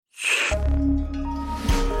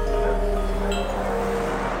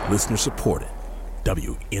Listener supported.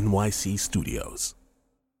 WNYC Studios.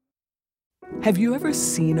 Have you ever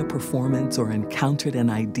seen a performance or encountered an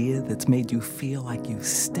idea that's made you feel like you've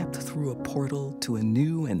stepped through a portal to a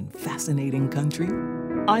new and fascinating country?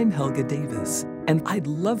 I'm Helga Davis, and I'd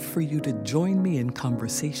love for you to join me in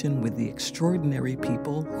conversation with the extraordinary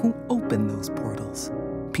people who open those portals.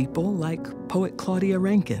 People like poet Claudia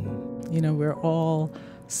Rankine. You know, we're all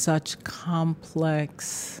such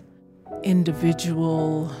complex,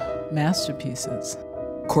 individual masterpieces.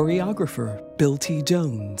 Choreographer Bill T.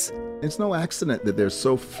 Jones. It's no accident that there's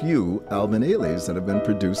so few Alvin Ailey's that have been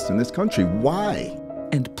produced in this country. Why?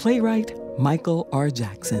 And playwright Michael R.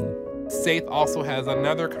 Jackson. Safe also has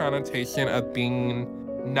another connotation of being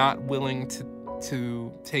not willing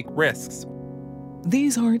to take risks.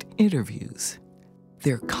 These aren't interviews.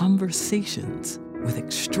 They're conversations with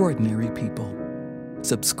extraordinary people.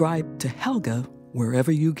 Subscribe to Helga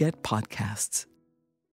wherever you get podcasts.